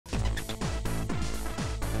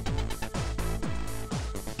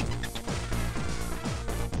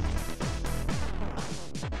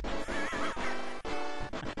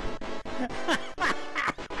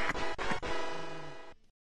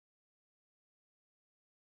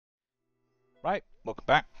Right, welcome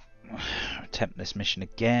back. Attempt this mission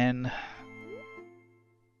again.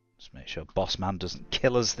 Just make sure Boss Man doesn't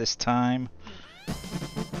kill us this time.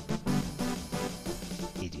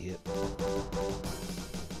 Idiot.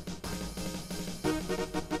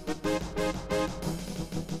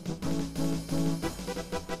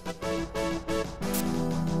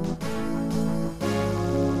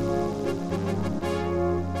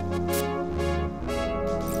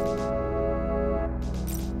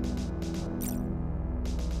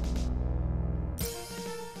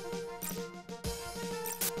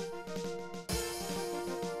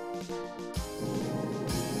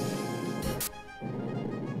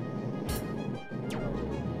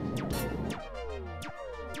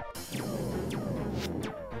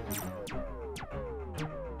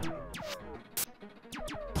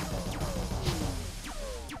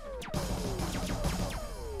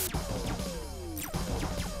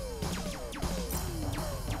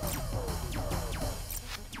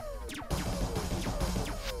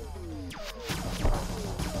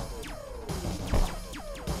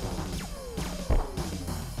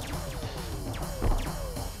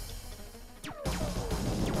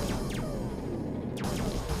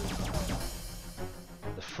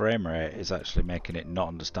 Frame rate is actually making it not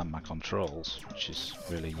understand my controls, which is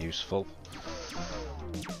really useful.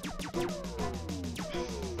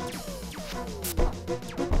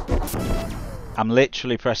 I'm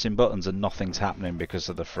literally pressing buttons and nothing's happening because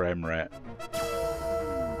of the frame rate.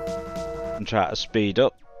 I'm trying to speed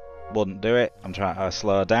up, wouldn't do it. I'm trying to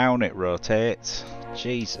slow down, it rotates.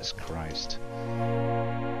 Jesus Christ.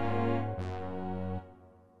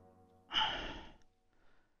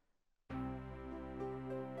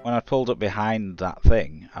 When I pulled up behind that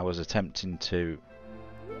thing, I was attempting to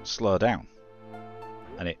slow down,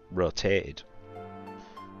 and it rotated.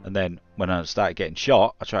 And then when I started getting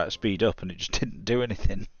shot, I tried to speed up, and it just didn't do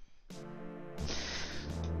anything.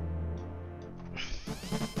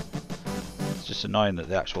 It's just annoying that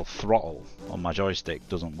the actual throttle on my joystick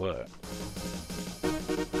doesn't work.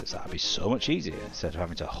 Because that'd be so much easier instead of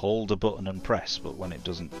having to hold a button and press, but when it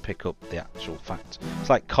doesn't pick up the actual fact. It's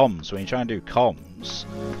like comms. When you try and do comms,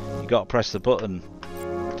 you got to press the button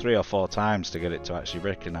 3 or 4 times to get it to actually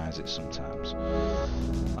recognise it sometimes.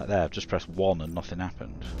 Like there, I've just pressed 1 and nothing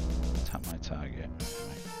happened. Tap my target.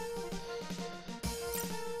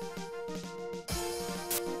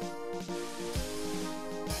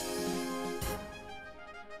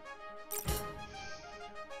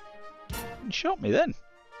 Right. You shot me then.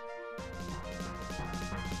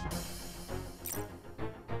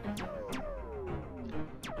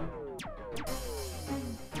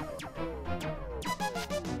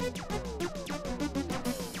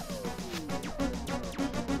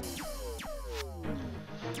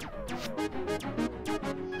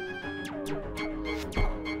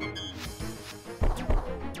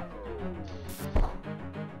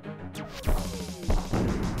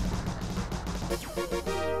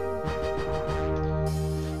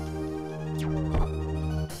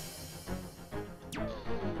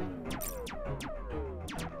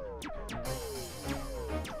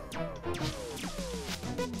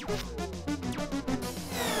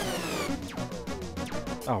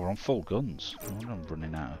 Oh, we're on full guns. No wonder I'm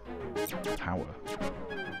running out of power.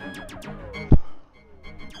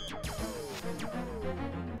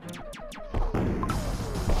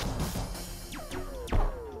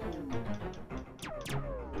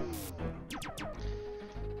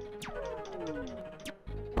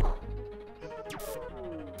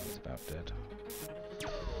 It's about dead.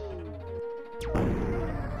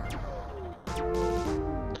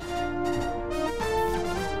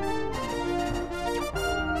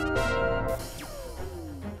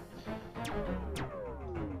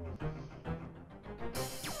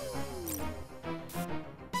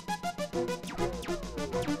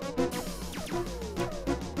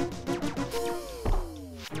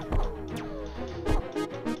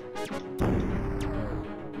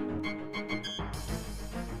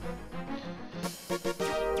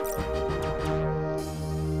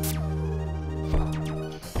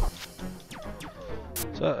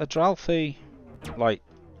 So Adralthi, like,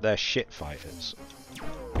 they're shit fighters,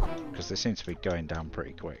 because they seem to be going down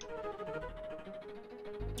pretty quick.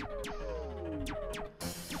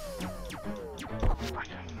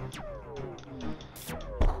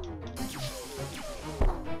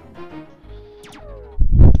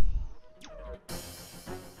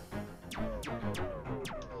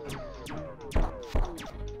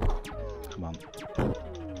 Come on.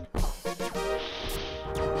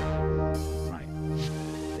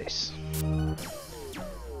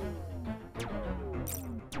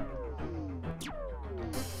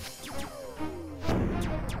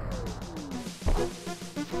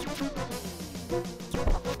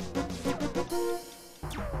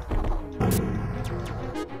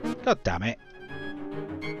 God damn it!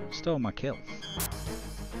 Stole my kill.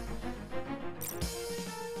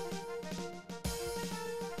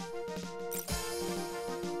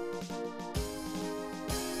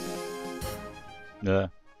 Yeah.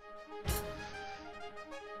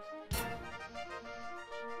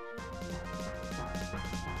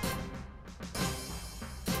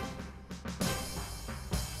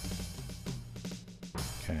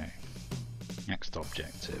 Okay. Next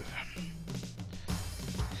objective.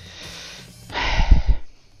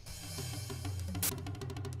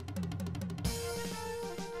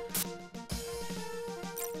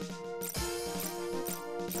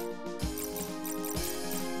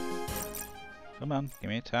 Come on, give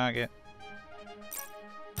me a target.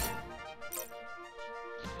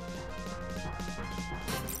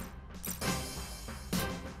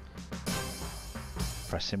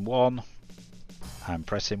 Pressing 1. I'm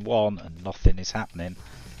pressing 1 and nothing is happening.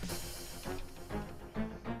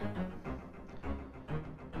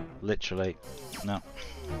 Literally, no.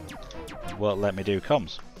 Won't let me do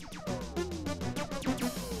comms.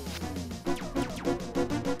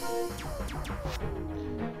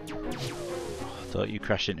 Thought you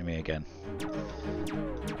crashed into me again.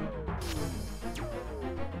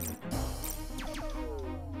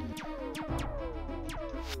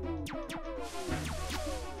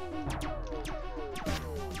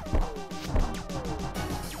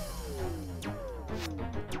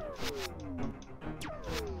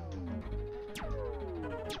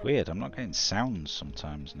 It's weird, I'm not getting sounds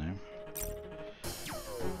sometimes now.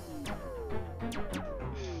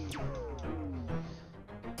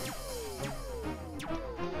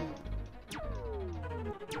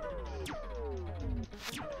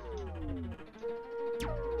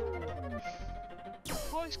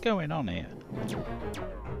 What is going on here?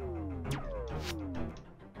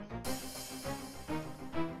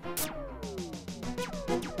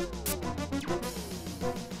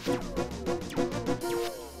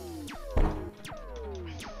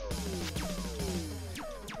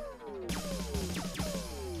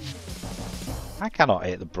 I cannot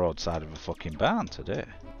hit the broadside of a fucking barn today.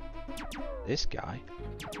 This guy.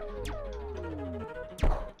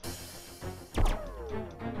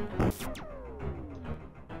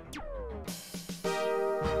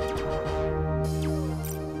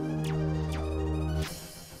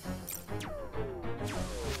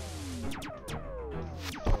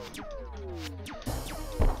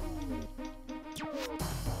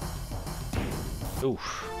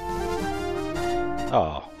 Oof.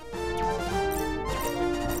 Oh.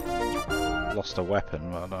 Lost a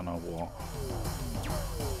weapon, but I don't know what.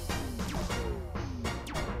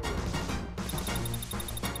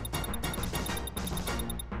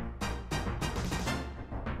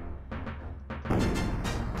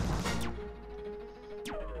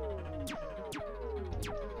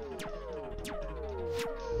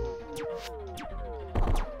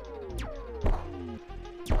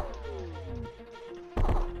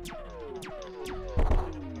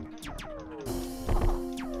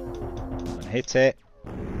 Hit it.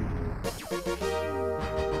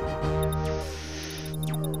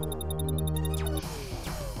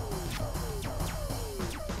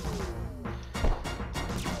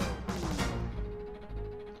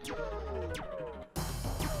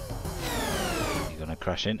 You're gonna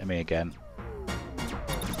crash into me again.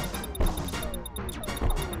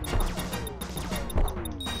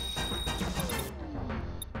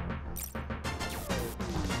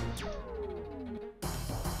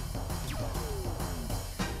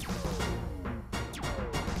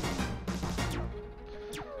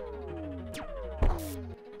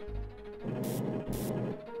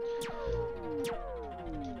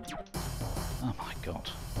 Oh my god.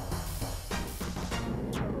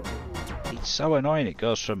 It's so annoying, it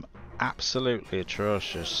goes from absolutely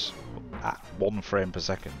atrocious at 1 frame per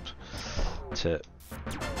second to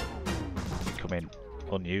becoming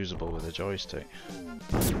unusable with a joystick.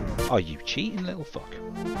 Oh, you cheating little fuck.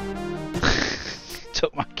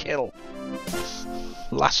 Took my kill.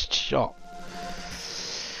 Last shot.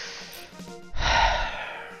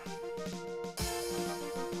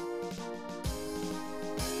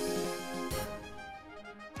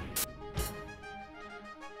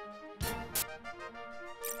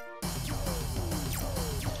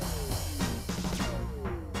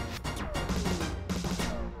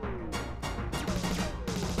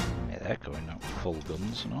 They're going out full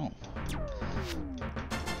guns and all.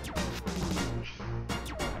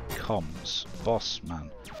 Comms. Boss,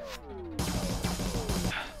 man.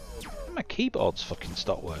 My keyboard's fucking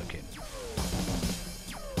stopped working.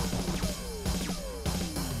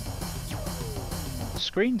 The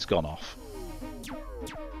screen's gone off.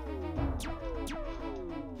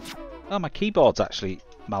 Oh, my keyboard's actually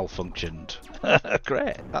malfunctioned.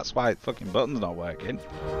 Great. That's why fucking button's not working.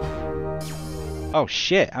 Oh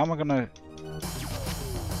shit, how am I gonna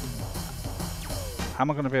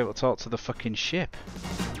be able to talk to the fucking ship?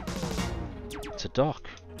 To dock.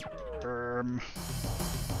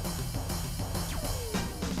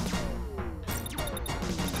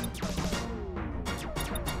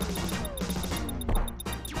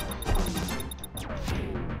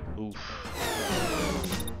 Oof.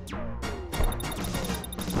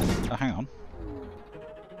 Oh, hang on.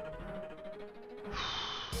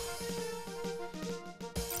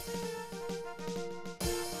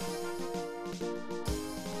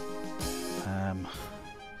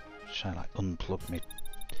 Should I like unplug me?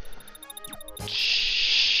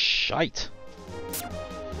 Shite!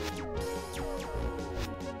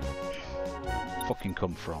 Fucking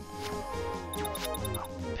come from? Oh,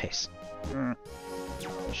 piss.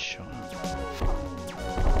 Shut up.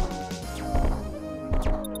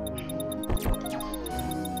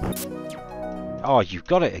 Oh, you've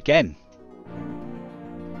got it again!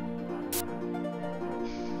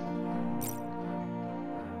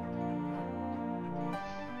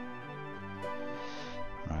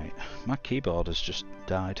 Right, my keyboard has just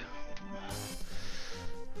died.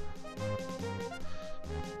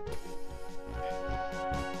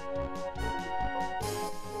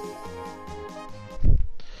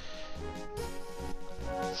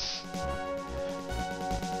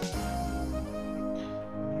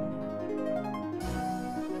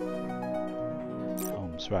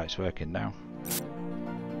 Right, it's working now.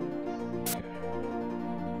 Okay.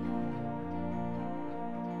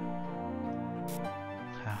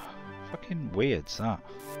 How fucking weird's that?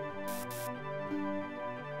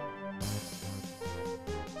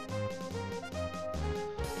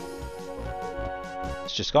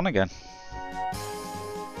 It's just gone again.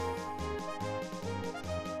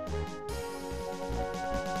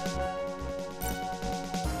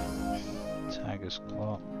 Tiger's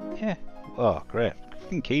Claw. Yeah. Oh, great.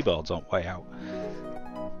 Keyboards on way out.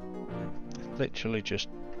 Literally just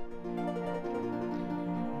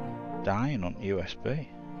dying on USB.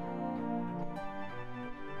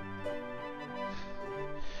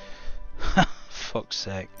 Fuck's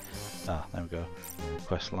sake. Ah, there we go.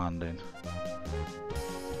 Quest landing.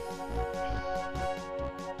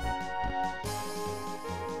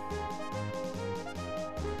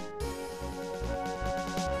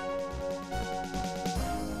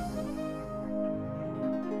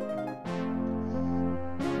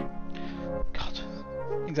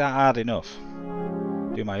 Things aren't hard enough.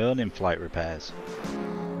 Do my own in-flight repairs.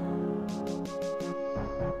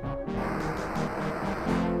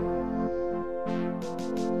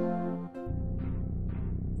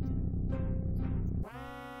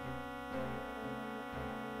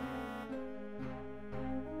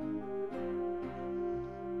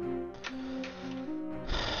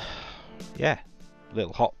 Yeah, a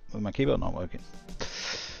little hot with my keyboard not working.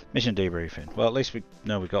 Mission debriefing. Well, at least we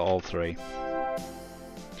know we got all three.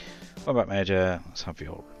 Combat Major, let's have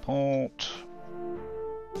your report.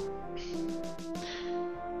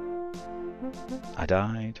 I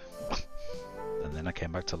died, and then I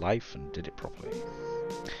came back to life and did it properly.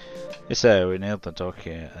 Yes, sir, we nailed the dock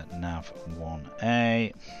here at Nav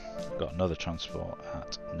 1A. Got another transport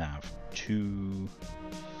at Nav 2.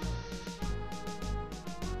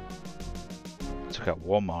 Took out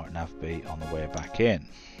one more at Nav B on the way back in.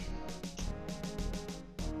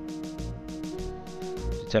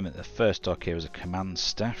 Determined that the first dock here was a command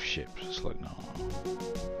staff ship, Slegnor.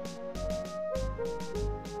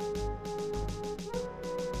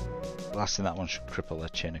 Blasting that one should cripple their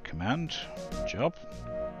chain of command. Good job.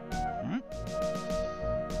 Alright.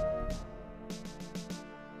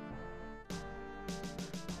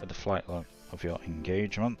 With the flight log of your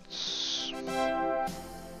engagements.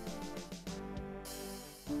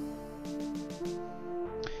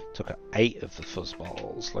 Took out 8 of the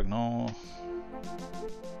fuzzballs, Slegnor.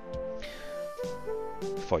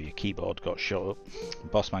 Before your keyboard got shut up.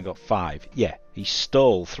 Bossman got 5. Yeah, he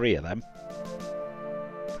stole 3 of them.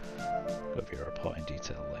 Go over your report in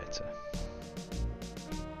detail later.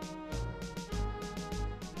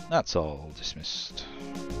 That's all dismissed.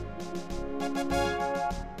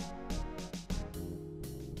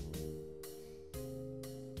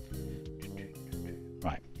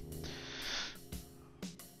 Right.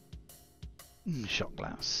 Shot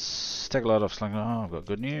glass. Take a load off Slegnor. Oh, I've got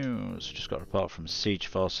good news. Just got a report from Siege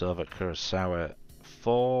Force over at Kurosawa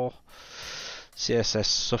 4. CSS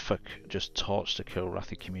Suffolk just torched the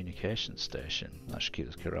Kilrathi communications station. That should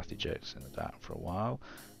keep the Kilrathi jerks in the dark for a while.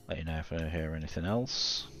 Let you know if I hear anything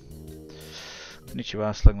else.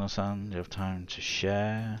 Konnichiwa, Slegnor-san. Do you have time to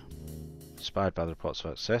share? Inspired by the reports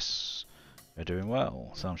of access, we're doing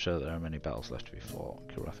well. So I'm sure there are many battles left to be fought.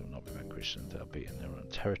 Kilrathi will not be vanquished and they'll be in their own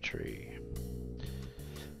territory.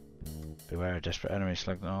 Beware of desperate enemies,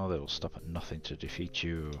 Slegnor. They will stop at nothing to defeat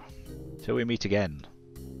you. Till we meet again.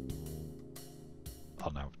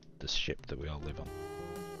 On the ship that we all live on.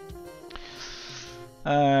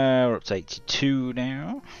 We're up to 82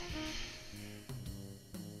 now.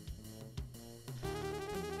 So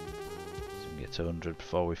we can get to 100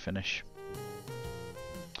 before we finish.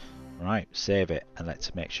 Right, save it, and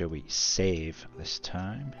let's make sure we save this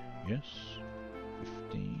time. Yes.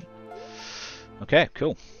 15. Okay,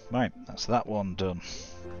 cool. Right, that's that one done.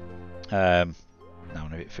 Now I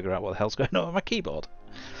need to figure out what the hell's going on with my keyboard.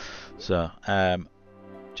 So,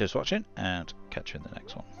 cheers for watching, and catch you in the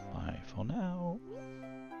next one. Bye for now.